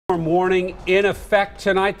Warning in effect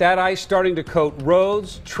tonight. That ice starting to coat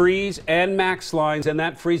roads, trees, and max lines, and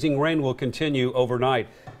that freezing rain will continue overnight.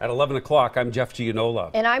 At 11 o'clock, I'm Jeff Gianola.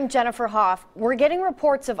 And I'm Jennifer Hoff. We're getting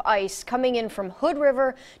reports of ice coming in from Hood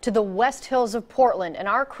River to the West Hills of Portland, and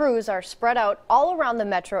our crews are spread out all around the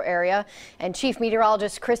metro area. And Chief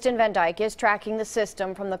Meteorologist Kristen Van Dyke is tracking the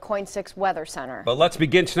system from the Coin 6 Weather Center. But let's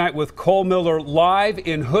begin tonight with Cole Miller live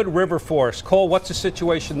in Hood River for us. Cole, what's the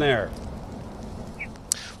situation there?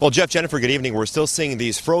 Well, Jeff, Jennifer, good evening. We're still seeing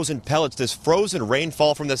these frozen pellets, this frozen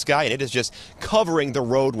rainfall from the sky, and it is just covering the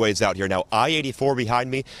roadways out here. Now, I-84 behind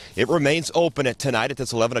me, it remains open tonight at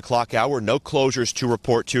this 11 o'clock hour. No closures to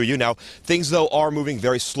report to you. Now, things, though, are moving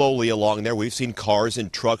very slowly along there. We've seen cars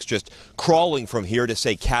and trucks just crawling from here to,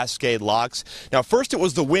 say, Cascade Locks. Now, first it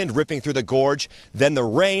was the wind ripping through the gorge, then the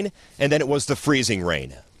rain, and then it was the freezing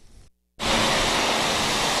rain.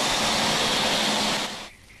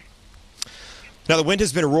 Now, the wind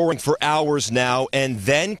has been roaring for hours now, and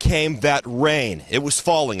then came that rain. It was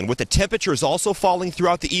falling, and with the temperatures also falling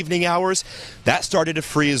throughout the evening hours, that started to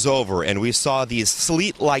freeze over, and we saw these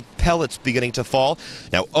sleet-like pellets beginning to fall.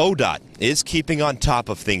 Now, ODOT is keeping on top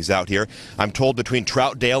of things out here. I'm told between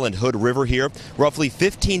Troutdale and Hood River here, roughly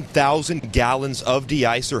 15,000 gallons of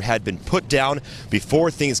de-icer had been put down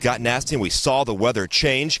before things got nasty, and we saw the weather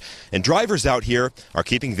change, and drivers out here are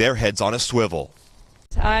keeping their heads on a swivel.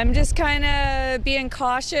 I'm just kind of being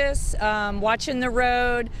cautious, watching the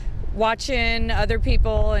road, watching other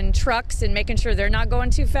people and trucks and making sure they're not going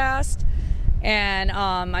too fast. And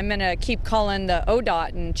I'm going to keep calling the ODOT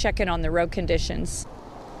and checking on the road conditions.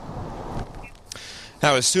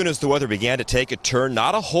 Now, as soon as the weather began to take a turn,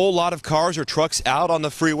 not a whole lot of cars or trucks out on the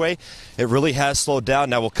freeway. It really has slowed down.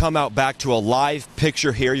 Now, we'll come out back to a live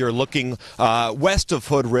picture here. You're looking west of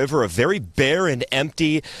Hood River, a very bare and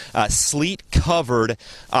empty, sleet-covered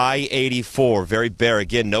I-84. Very bare.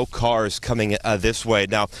 Again, no cars coming this way.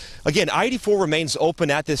 Now, again, I-84 remains open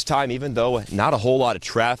at this time, even though not a whole lot of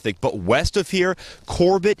traffic. But west of here,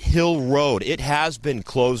 Corbett Hill Road, it has been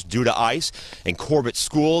closed due to ice. And Corbett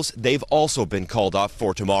schools, they've also been called off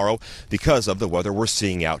for tomorrow because of the weather we're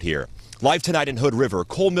seeing out here. Live tonight in Hood River,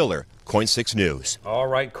 Cole Miller, Coin 6 News. All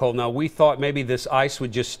right, Cole. Now, we thought maybe this ice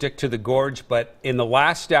would just stick to the gorge, but in the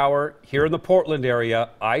last hour here in the Portland area,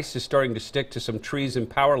 ice is starting to stick to some trees and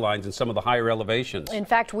power lines in some of the higher elevations. In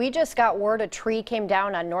fact, we just got word a tree came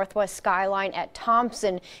down on Northwest Skyline at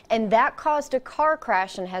Thompson, and that caused a car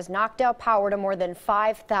crash and has knocked out power to more than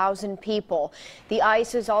 5,000 people. The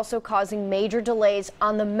ice is also causing major delays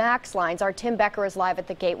on the MAX lines. Our Tim Becker is live at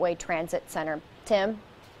the Gateway Transit Center. Tim?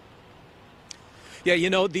 Yeah,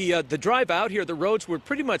 you know, the drive out here, the roads were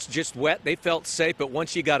pretty much just wet. They felt safe, but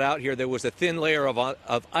once you got out here, there was a thin layer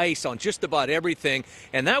of ice on just about everything,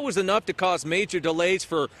 and that was enough to cause major delays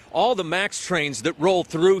for all the MAX trains that roll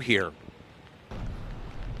through here.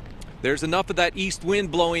 There's enough of that east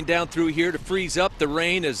wind blowing down through here to freeze up the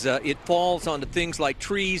rain as it falls onto things like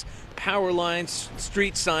trees, power lines,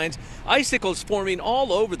 street signs, icicles forming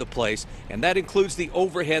all over the place, and that includes the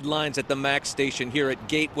overhead lines at the MAX station here at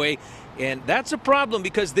Gateway. And that's a problem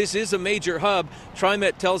because this is a major hub.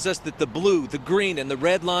 TriMet tells us that the blue, the green, and the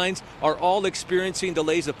red lines are all experiencing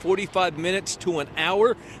delays of 45 minutes to an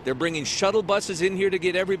hour. They're bringing shuttle buses in here to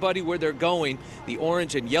get everybody where they're going. The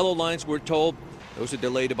orange and yellow lines, we're told, those are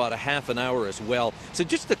delayed about a half an hour as well. So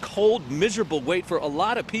just a cold, miserable wait for a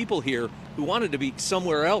lot of people here who wanted to be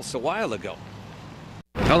somewhere else a while ago.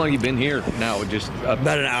 How long have you been here now? Just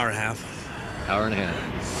about an hour and a half. Hour and a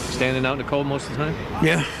half. Standing out in the cold most of the time?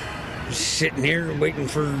 Yeah. Just sitting here waiting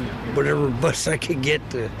for whatever bus I could get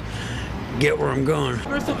to get where I'm going.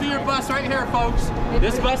 Bristol Feeder bus right here, folks.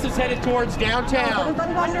 This bus is headed towards downtown.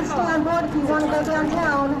 Everybody has to stay on board if you want to go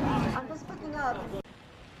downtown. I'm just picking up.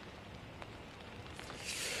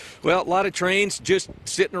 Well, a lot of trains just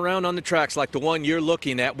sitting around on the tracks like the one you're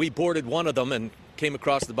looking at. We boarded one of them and came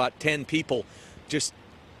across about 10 people just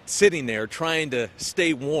sitting there trying to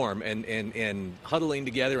stay warm and huddling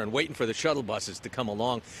together and waiting for the shuttle buses to come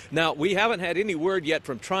along. Now, we haven't had any word yet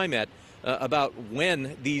from TriMet about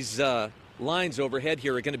when these lines overhead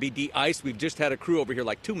here are going to be de-iced. We've just had a crew over here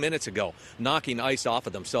like 2 minutes ago knocking ice off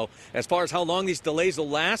of them. So as far as how long these delays will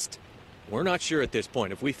last, we're not sure at this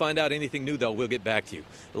point. If we find out anything new, though, we'll get back to you.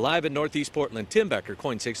 Live in Northeast Portland, Tim Becker,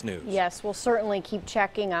 Coin 6 News. Yes, we'll certainly keep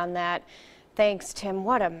checking on that. Thanks, Tim.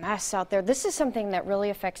 What a mess out there. This is something that really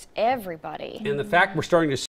affects everybody. And the fact we're starting to